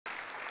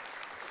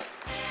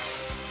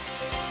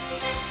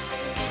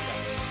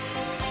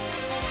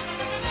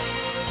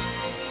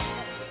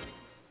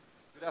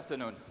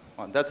afternoon.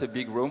 Well, that's a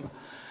big room.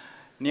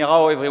 Ni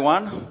hao,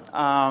 everyone.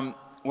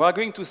 We are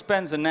going to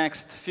spend the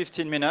next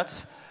 15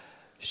 minutes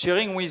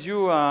sharing with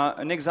you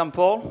an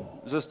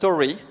example, the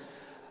story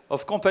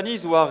of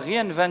companies who are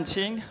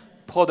reinventing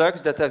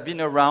products that have been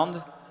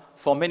around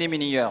for many,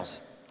 many years.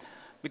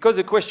 Because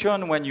the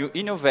question when you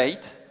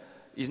innovate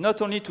is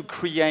not only to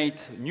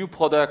create new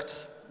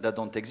products that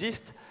don't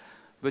exist,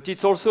 but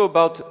it's also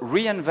about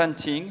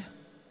reinventing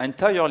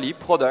entirely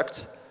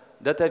products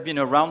that have been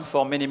around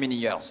for many, many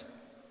years.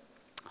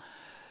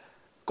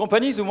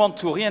 Companies who want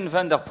to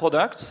reinvent their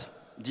products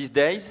these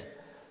days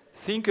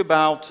think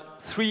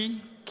about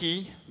three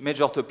key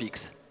major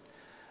topics.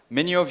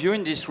 Many of you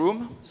in this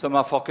room, some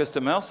of our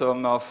customers,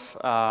 some of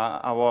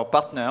our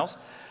partners,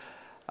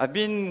 have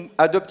been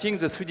adopting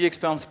the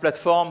 3DEXPERIENCE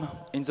platform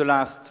in the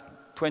last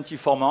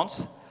 24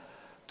 months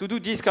to do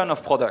this kind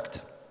of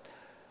product.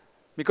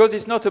 Because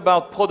it's not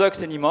about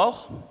products anymore,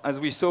 as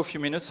we saw a few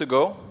minutes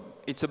ago,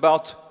 it's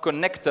about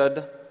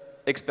connected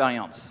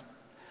experience.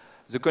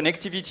 The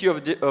connectivity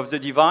of the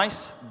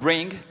device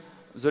brings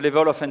the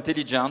level of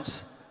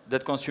intelligence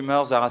that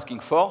consumers are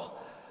asking for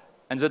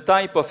and the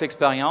type of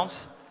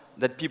experience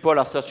that people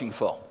are searching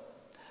for.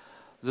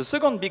 The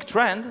second big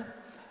trend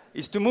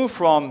is to move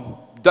from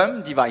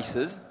dumb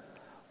devices,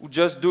 who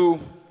just do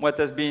what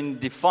has been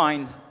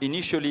defined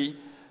initially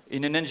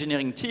in an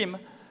engineering team,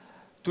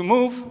 to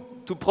move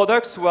to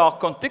products who are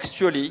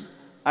contextually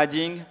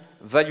adding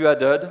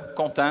value-added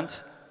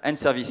content and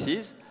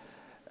services.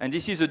 And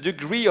this is a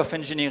degree of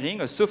engineering,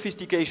 a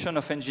sophistication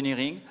of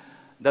engineering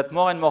that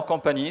more and more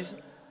companies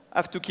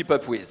have to keep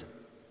up with.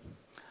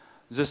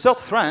 The third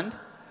trend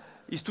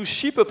is to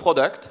ship a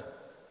product,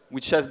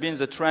 which has been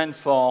the trend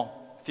for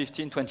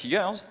 15, 20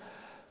 years,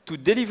 to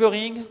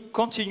delivering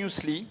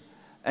continuously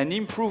and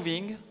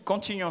improving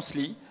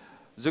continuously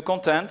the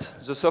content,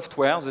 the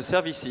software, the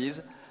services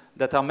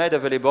that are made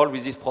available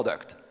with this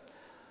product.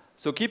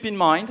 So keep in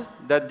mind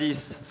that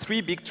these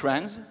three big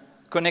trends,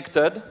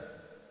 connected,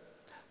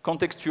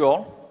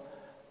 contextual,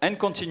 and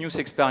continuous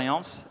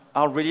experience,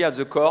 are really at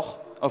the core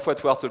of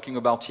what we are talking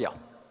about here.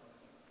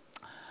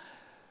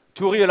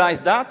 To realize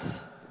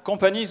that,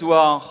 companies who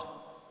are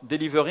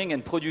delivering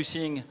and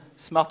producing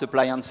smart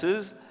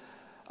appliances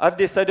have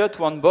decided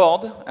to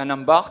onboard and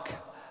embark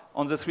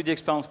on the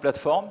 3DEXPERIENCE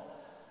platform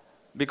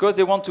because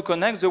they want to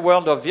connect the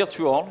world of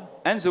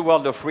virtual and the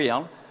world of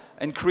real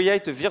and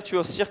create a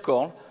virtuous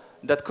circle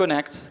that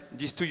connects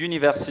these two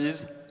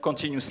universes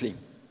continuously.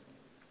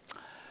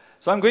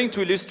 So I'm going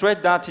to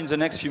illustrate that in the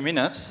next few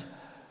minutes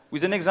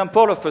with an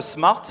example of a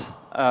smart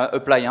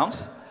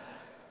appliance.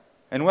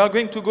 And we are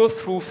going to go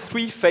through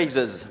three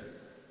phases.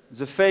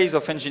 The phase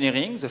of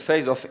engineering, the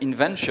phase of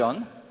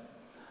invention,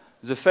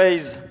 the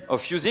phase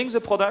of using the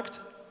product,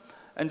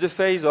 and the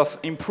phase of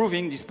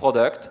improving this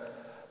product,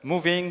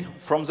 moving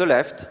from the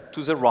left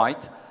to the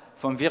right,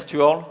 from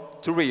virtual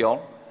to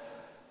real,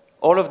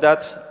 all of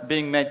that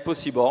being made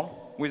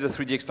possible with the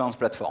 3DEXPERIENCE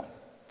platform.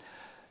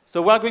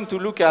 So we're going to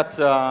look at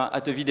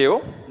a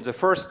video. The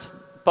first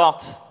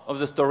part of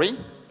the story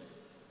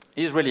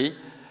is really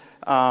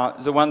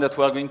the one that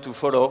we're going to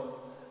follow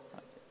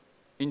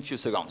in a few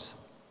seconds.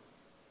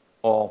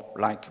 Or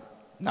like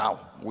now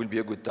will be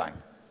a good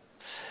time.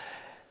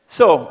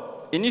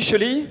 So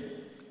initially,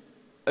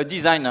 a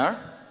designer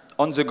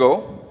on the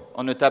go,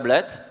 on a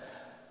tablet,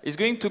 is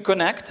going to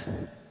connect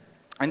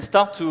and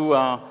start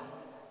to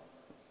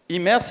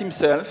immerse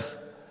himself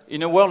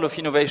in a world of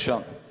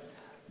innovation.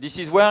 This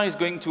is where he's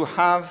going to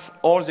have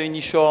all the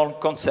initial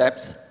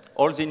concepts,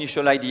 all the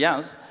initial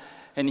ideas,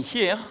 and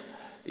here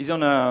he's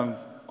on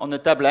a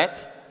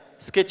tablet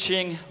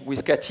sketching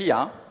with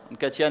CATIA,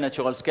 CATIA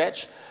Natural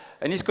Sketch,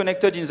 and he's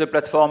connected in the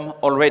platform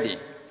already.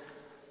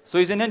 So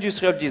he's an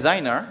industrial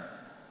designer,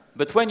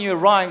 but when he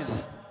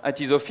arrives at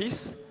his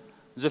office,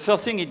 the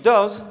first thing he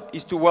does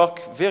is to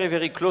work very,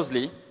 very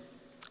closely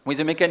with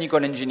a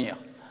mechanical engineer.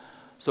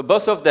 So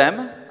both of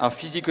them are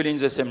physically in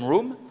the same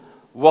room,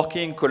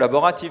 working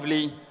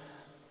collaboratively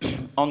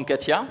on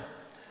CATIA,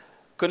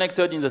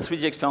 connected in the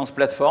 3DEXPERIENCE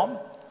platform,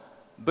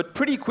 but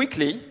pretty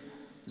quickly,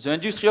 the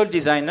industrial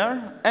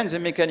designer and the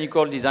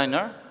mechanical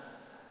designer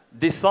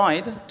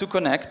decide to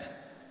connect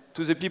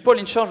to the people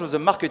in charge of the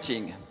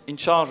marketing, in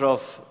charge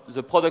of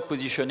the product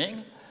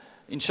positioning,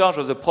 in charge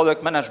of the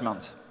product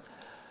management.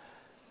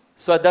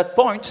 So at that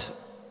point,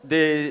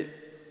 they,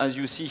 as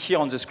you see here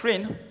on the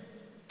screen,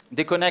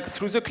 they connect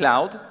through the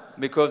cloud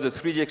because the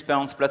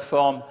 3DEXPERIENCE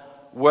platform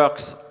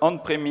works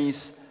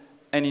on-premise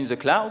and in the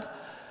cloud.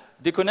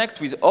 They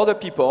connect with other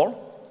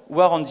people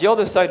who are on the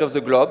other side of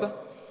the globe,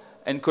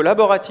 and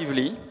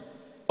collaboratively,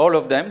 all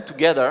of them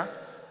together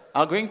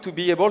are going to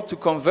be able to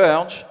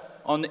converge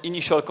on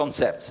initial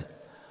concepts.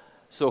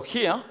 So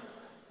here,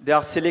 they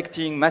are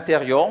selecting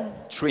material,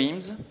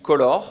 trims,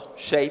 color,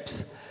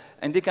 shapes,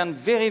 and they can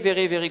very,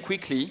 very, very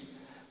quickly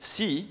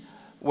see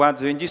what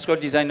the industrial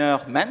designer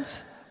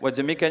meant, what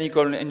the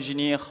mechanical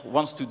engineer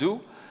wants to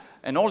do,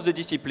 and all the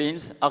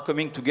disciplines are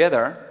coming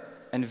together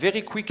and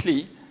very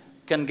quickly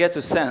can get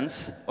a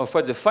sense of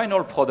what the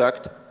final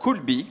product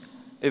could be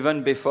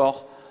even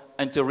before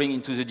entering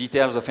into the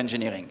details of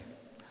engineering.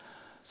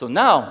 So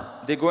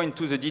now they go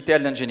into the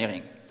detailed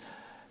engineering.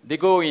 They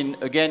go in,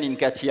 again, in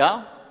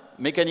CATIA,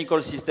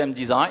 mechanical system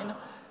design,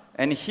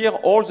 and here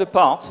all the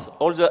parts,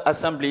 all the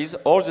assemblies,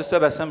 all the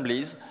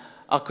sub-assemblies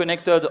are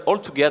connected all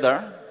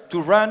together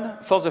to run,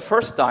 for the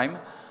first time,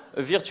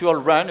 a virtual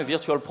run, a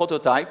virtual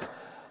prototype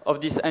of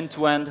this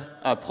end-to-end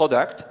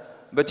product.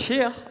 But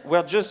here,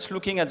 we're just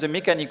looking at the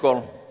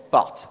mechanical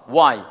part.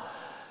 Why?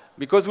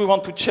 Because we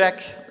want to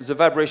check the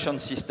vibration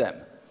system.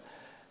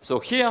 So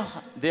here,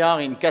 they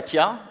are in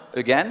CATIA,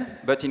 again,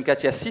 but in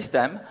CATIA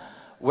system,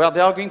 where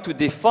they are going to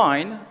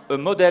define a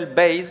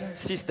model-based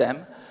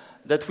system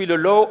that will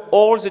allow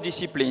all the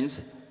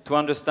disciplines to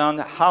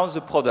understand how the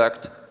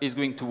product is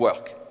going to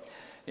work.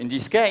 In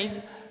this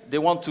case, they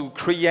want to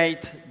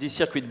create this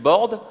circuit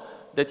board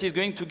that is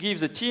going to give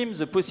the team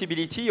the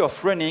possibility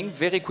of running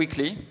very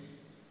quickly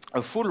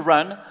a full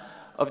run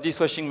of this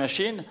washing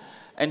machine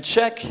and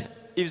check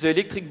if the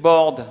electric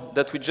board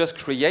that we just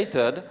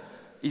created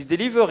is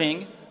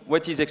delivering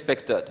what is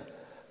expected.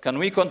 Can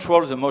we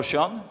control the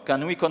motion?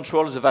 Can we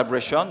control the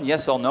vibration?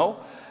 Yes or no?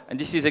 And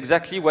this is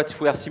exactly what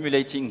we are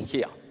simulating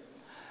here.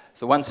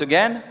 So once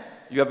again,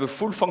 you have a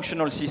full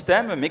functional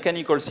system, a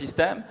mechanical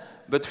system,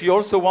 but we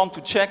also want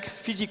to check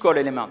physical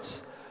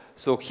elements.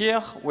 So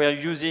here, we're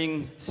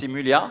using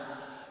Simulia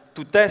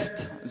to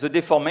test the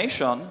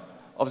deformation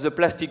of the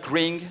plastic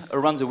ring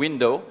around the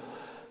window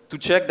to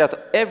check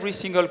that every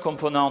single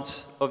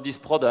component of this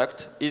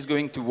product is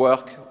going to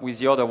work with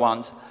the other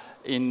ones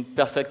in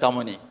perfect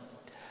harmony.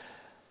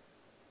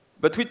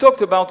 But we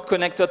talked about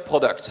connected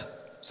products.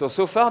 So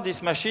far,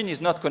 this machine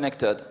is not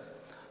connected.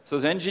 So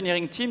the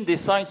engineering team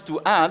decides to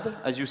add,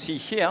 as you see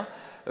here,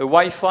 a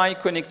Wi-Fi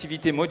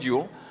connectivity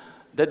module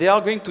that they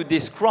are going to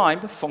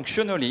describe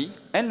functionally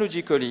and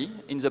logically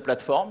in the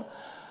platform,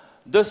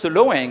 thus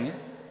allowing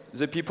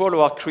the people who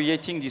are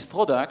creating this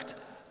product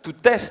to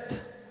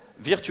test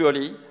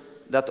virtually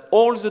that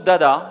all the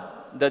data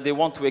that they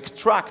want to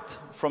extract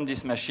from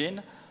this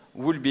machine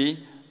will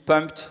be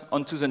pumped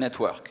onto the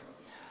network.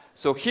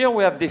 So here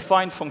we have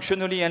defined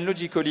functionally and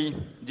logically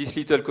this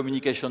little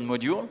communication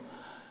module.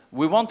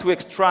 We want to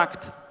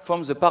extract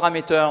from the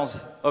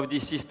parameters of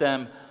this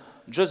system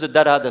just the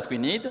data that we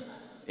need.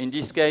 In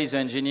this case, the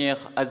engineer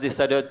has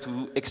decided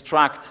to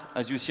extract,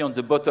 as you see on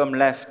the bottom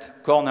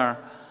left corner,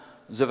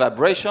 the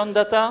vibration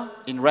data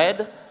in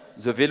red,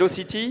 the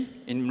velocity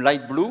in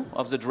light blue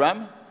of the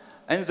drum,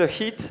 and the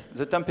heat,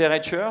 the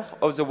temperature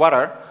of the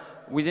water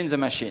within the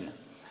machine.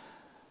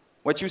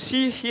 What you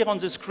see here on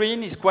the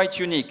screen is quite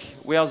unique.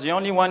 We are the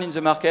only one in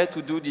the market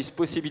to do this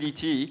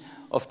possibility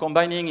of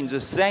combining in the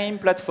same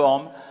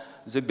platform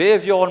the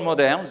behavioral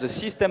model, the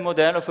system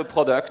model of a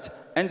product,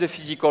 and the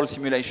physical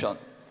simulation.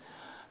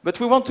 But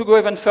we want to go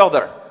even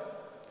further.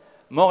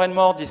 More and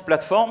more these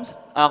platforms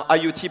are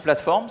IoT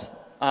platforms,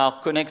 are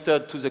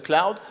connected to the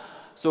cloud.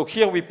 So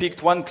here we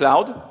picked one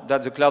cloud,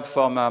 that's the cloud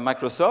from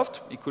Microsoft.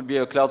 It could be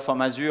a cloud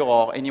from Azure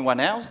or anyone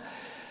else.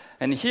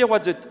 And here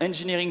what the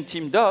engineering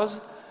team does,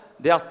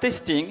 they are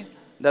testing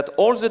that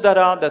all the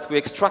data that we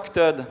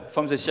extracted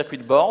from the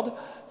circuit board,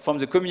 from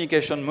the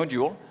communication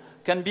module,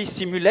 can be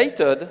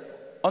simulated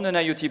on an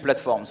IoT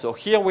platform. So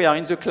here we are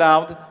in the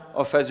cloud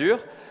of Azure,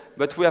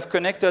 but we have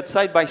connected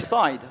side by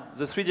side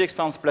the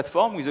 3DEXPERIENCE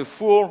platform with a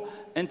full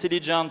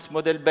intelligent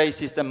model-based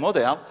system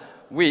model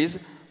with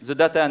the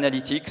data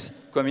analytics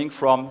coming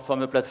from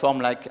a platform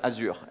like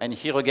Azure. And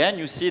here again,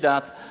 you see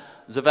that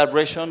the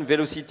vibration,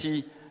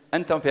 velocity,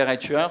 and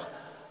temperature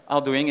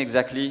are doing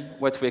exactly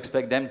what we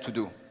expect them to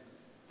do.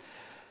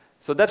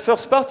 So that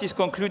first part is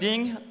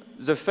concluding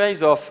the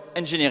phase of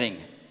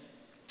engineering,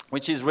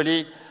 which is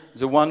really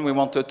the one we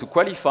wanted to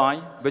qualify.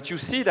 But you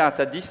see that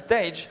at this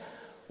stage,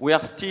 we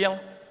are still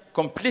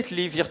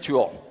completely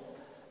virtual.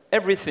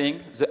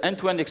 Everything, the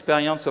end-to-end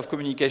experience of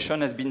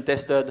communication has been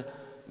tested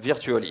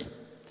virtually.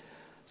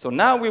 So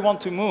now we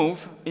want to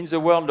move in the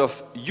world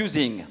of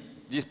using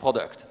this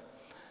product.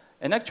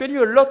 And actually,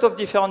 a lot of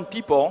different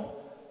people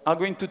are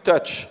going to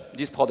touch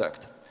this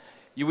product.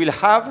 You will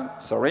have,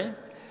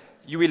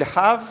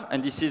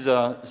 and this is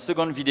a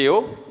second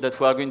video that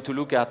we are going to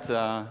look at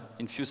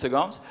in a few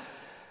seconds,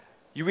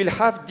 you will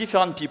have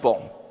different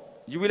people.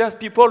 You will have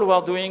people who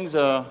are doing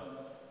the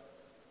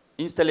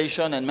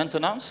installation and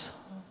maintenance.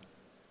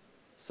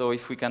 So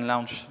if we can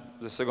launch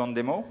the second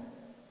demo.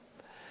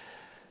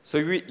 So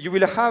you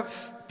will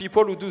have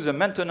people who do the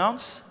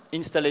maintenance,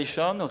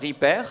 installation,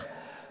 repair,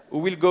 who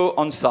will go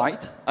on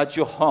site at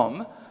your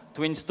home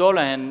to install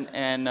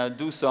and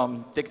do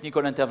some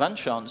technical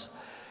interventions.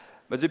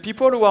 But the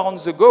people who are on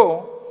the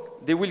go,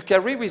 they will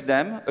carry with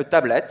them a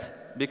tablet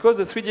because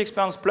the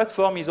 3DEXPERIENCE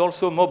platform is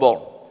also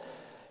mobile.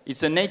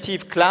 It's a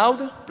native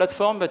cloud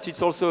platform, but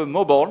it's also a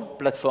mobile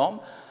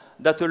platform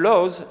that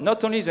allows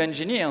not only the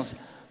engineers,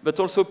 but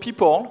also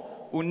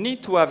people who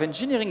need to have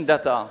engineering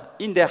data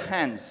in their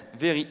hands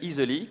very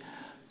easily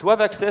to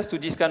have access to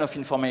this kind of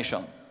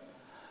information.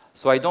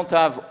 So I don't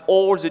have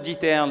all the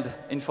detailed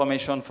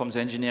information from the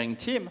engineering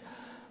team,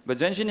 but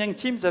the engineering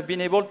teams have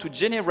been able to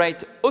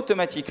generate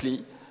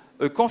automatically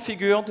a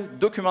configured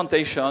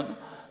documentation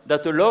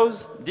that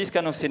allows this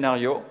kind of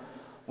scenario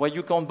where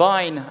you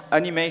combine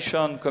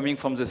animation coming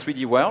from the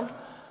 3D world,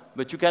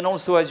 but you can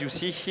also, as you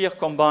see here,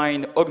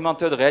 combine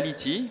augmented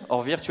reality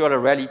or virtual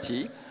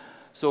reality.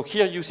 So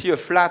here you see a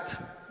flat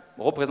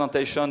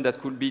representation that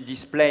could be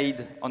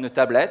displayed on a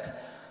tablet,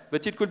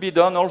 but it could be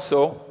done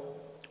also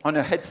on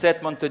a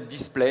headset-mounted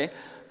display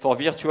for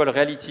virtual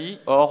reality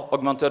or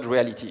augmented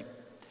reality.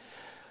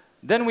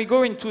 Then we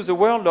go into the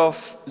world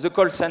of the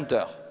call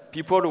center,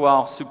 people who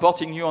are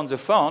supporting you on the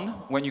phone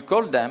when you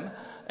call them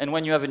and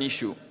when you have an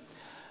issue.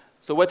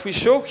 So what we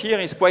show here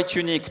is quite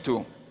unique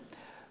too.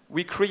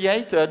 We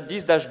created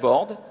this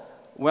dashboard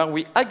where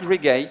we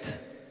aggregate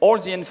all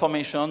the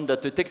information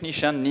that the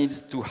technician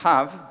needs to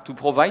have to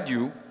provide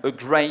you a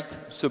great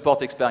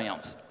support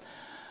experience.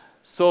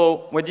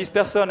 So what this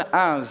person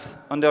has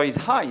under his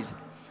eyes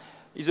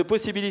is a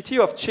possibility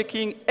of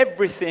checking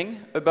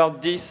everything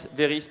about this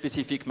very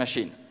specific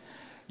machine.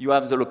 You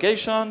have the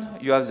location,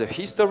 you have the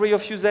history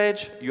of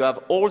usage, you have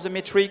all the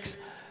metrics.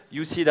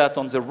 You see that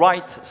on the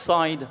right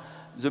side,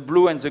 the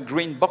blue and the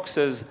green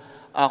boxes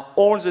are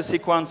all the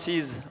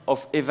sequences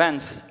of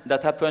events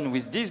that happen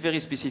with this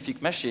very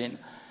specific machine.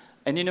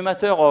 And in a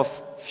matter of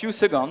few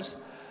seconds,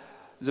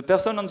 the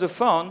person on the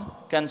phone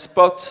can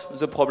spot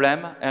the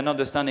problem and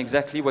understand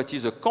exactly what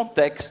is the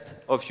context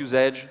of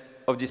usage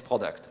of this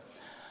product.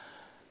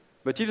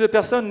 But if the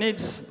person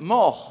needs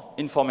more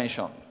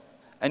information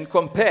and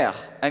compare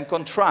and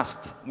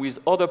contrast with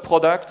other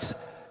products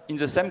in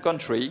the same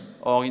country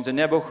or in the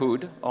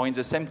neighborhood or in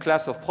the same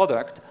class of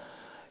product,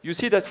 you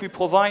see that we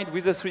provide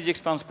with the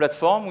 3DEXPERIENCE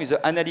platform, with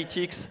the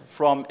analytics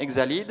from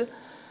Exalead,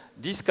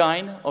 this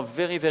kind of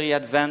very, very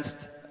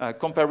advanced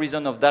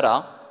comparison of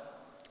data,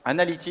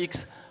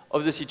 analytics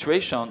of the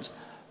situations,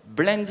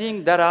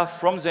 blending data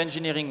from the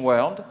engineering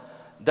world,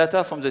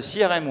 data from the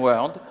CRM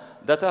world,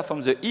 data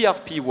from the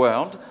ERP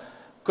world,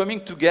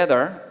 coming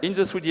together in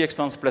the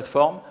 3DEXPERIENCE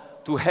platform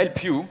to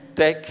help you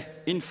take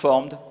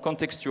informed,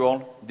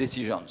 contextual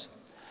decisions.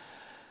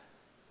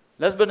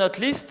 Last but not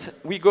least,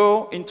 we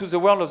go into the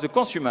world of the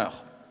consumer.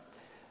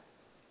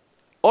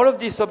 All of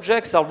these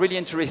objects are really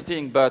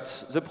interesting,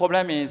 but the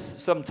problem is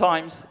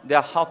sometimes they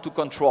are hard to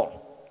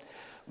control.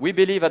 We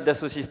believe at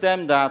Dassault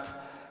Systèmes that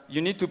you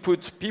need to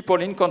put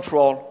people in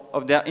control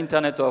of their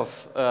Internet of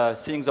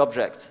Things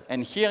objects.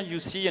 And here you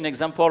see an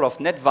example of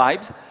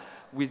NetVibes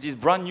with this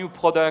brand new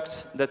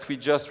product that we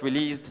just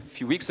released a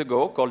few weeks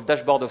ago called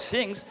Dashboard of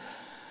Things,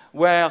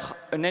 where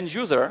an end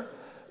user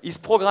is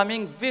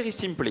programming very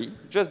simply,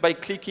 just by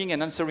clicking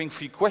and answering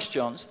 3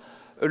 questions,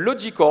 a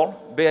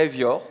logical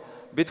behavior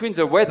between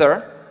the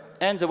weather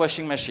and the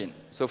washing machine.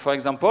 So for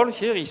example,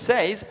 here he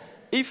says,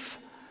 if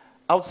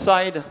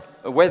outside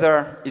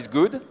weather is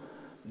good,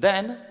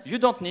 then you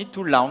don't need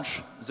to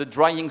launch the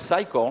drying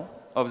cycle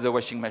of the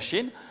washing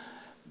machine.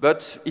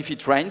 But if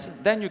it rains,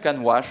 then you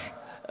can launch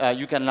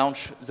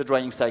the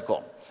drying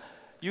cycle.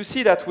 You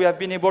see that we have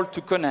been able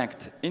to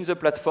connect in the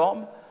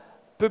platform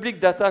public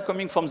data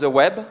coming from the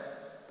web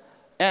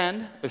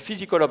and a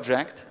physical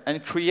object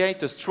and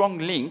create a strong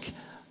link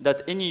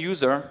that any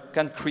user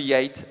can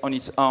create on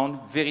its own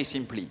very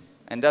simply.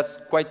 And that's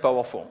quite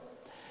powerful.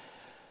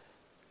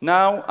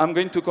 Now I'm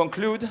going to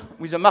conclude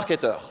with a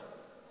marketer.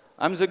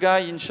 I'm the guy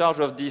in charge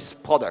of this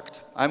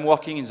product. I'm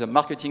working in the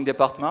marketing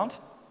department,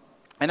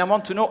 and I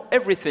want to know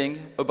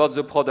everything about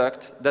the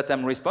product that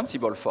I'm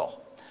responsible for.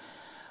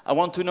 I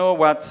want to know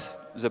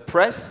what the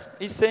press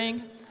is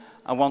saying.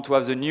 I want to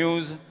have the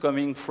news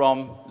coming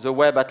from the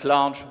web at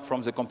large,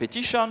 from the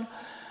competition.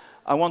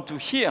 I want to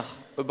hear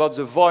about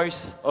the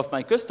voice of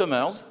my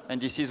customers, and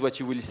this is what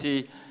you will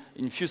see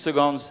in a few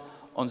seconds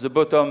on the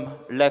bottom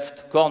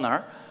left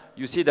corner.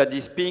 You see that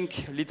these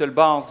pink little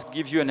bars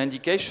give you an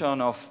indication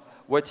of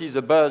what is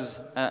the buzz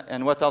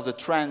and what are the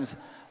trends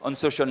on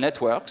social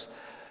networks.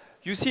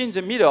 You see in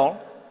the middle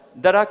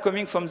data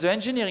coming from the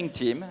engineering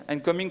team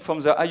and coming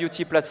from the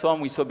IoT platform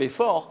we saw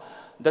before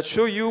that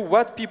show you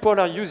what people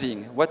are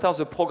using, what are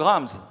the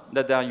programs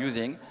that they are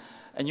using.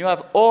 And you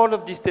have all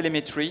of this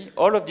telemetry,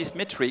 all of these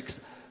metrics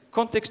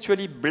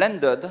contextually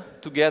blended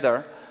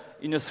together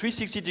in a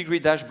 360-degree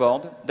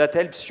dashboard that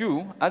helps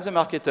you, as a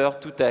marketer,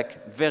 to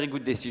take very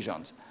good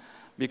decisions.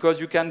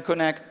 Because you can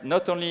connect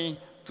not only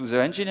to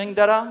the engineering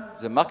data,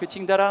 the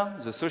marketing data,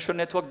 the social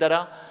network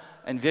data,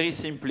 and very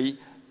simply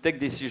take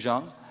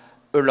decisions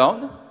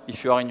alone,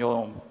 if you are in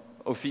your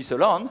office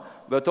alone,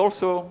 but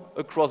also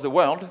across the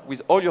world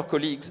with all your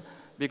colleagues,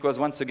 because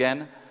once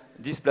again,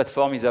 this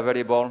platform is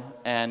available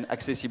and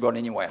accessible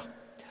anywhere.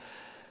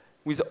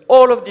 With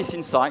all of these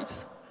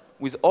insights,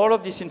 with all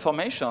of this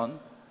information,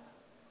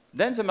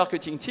 then the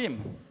marketing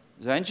team,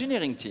 the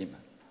engineering team,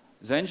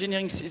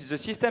 the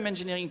system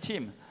engineering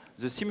team,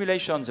 the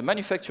simulation, the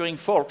manufacturing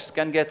folks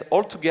can get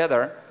all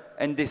together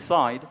and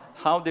decide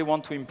how they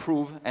want to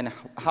improve and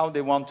how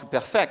they want to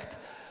perfect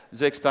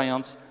the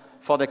experience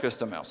for their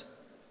customers.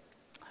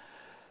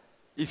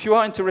 If you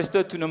are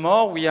interested to know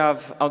more, we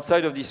have,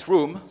 outside of this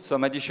room,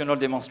 some additional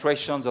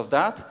demonstrations of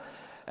that.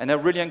 And I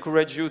really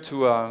encourage you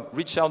to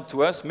reach out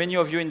to us. Many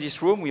of you in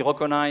this room, we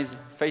recognize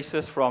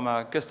faces from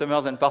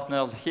customers and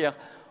partners here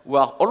who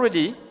are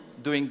already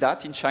doing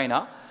that in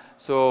China.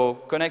 So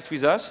connect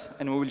with us,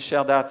 and we will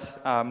share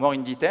that more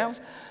in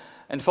details.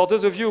 And for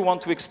those of you who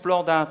want to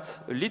explore that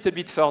a little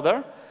bit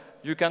further,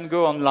 you can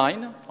go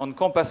online on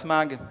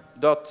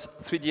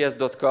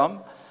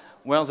compassmag.3ds.com,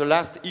 where the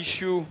last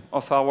issue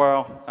of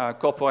our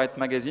corporate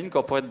magazine,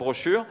 corporate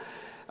brochure,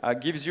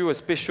 gives you a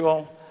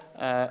special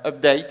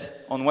update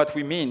on what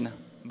we mean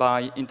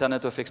by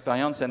Internet of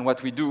Experience and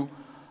what we do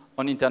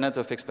on Internet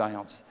of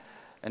Experience.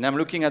 And I'm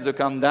looking at the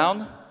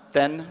countdown,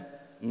 10,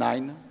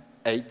 9,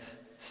 8,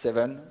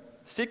 7,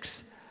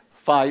 6,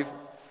 5,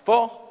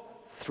 4,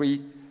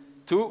 3,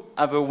 2.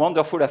 Have a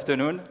wonderful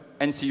afternoon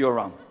and see you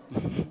around.